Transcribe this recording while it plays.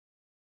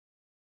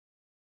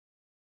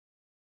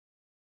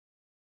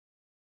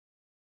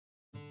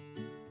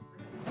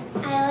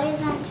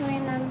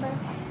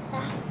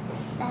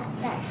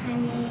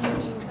time we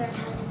made gingerbread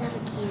houses out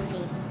of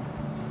candy.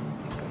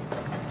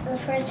 The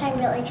first time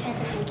Billy tried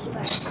the monkey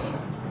bars.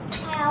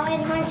 I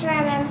always want to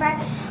remember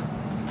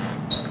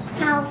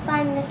how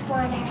fun Miss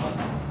Warner is.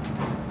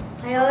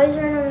 I always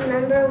want to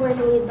remember when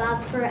we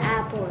bobbed for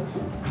apples.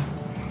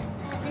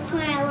 Miss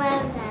Warner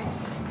loves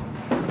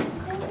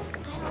us.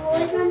 I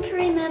always want to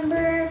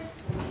remember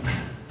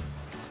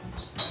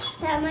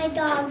that my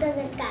dog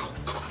doesn't die.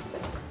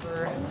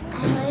 I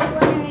always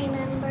want to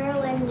remember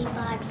when we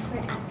bobbed for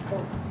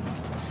apples.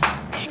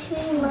 To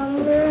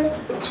remember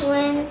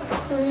when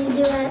we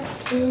do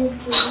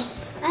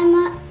activities. I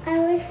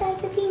wish I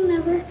could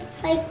remember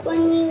like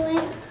when we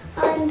went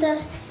on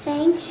the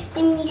thing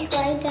and we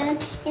slide down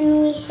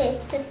and we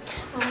hit the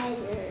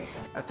tire.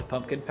 At the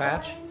pumpkin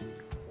patch?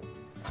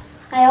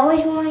 I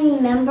always want to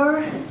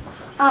remember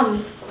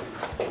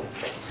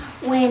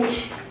when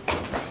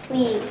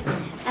we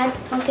at the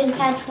pumpkin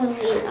patch when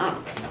we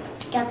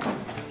got the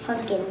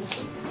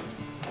pumpkins.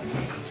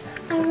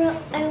 I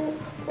want to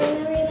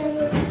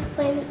remember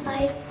when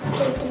I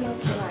did the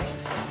monkey bars.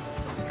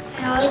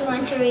 I always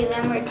want to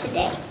remember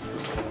today.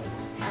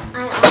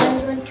 I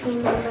always want to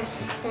remember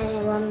that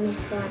I love Miss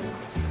Warner.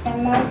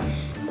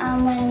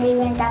 Remember when we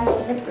went down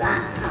the zip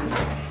line.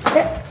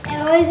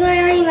 I always want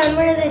to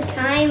remember the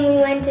time we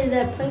went to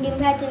the pumpkin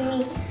patch and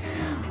we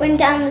went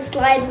down the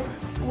slide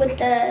with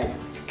the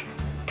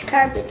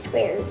carpet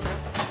squares.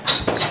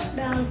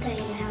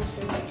 Valentine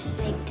houses,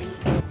 make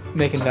them.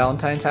 Making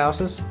Valentine's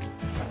houses?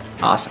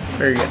 Awesome,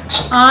 very good.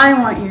 I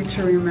want you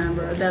to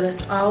remember that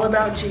it's all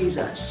about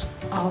Jesus,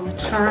 all the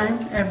time,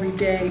 every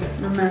day,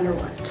 no matter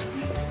what.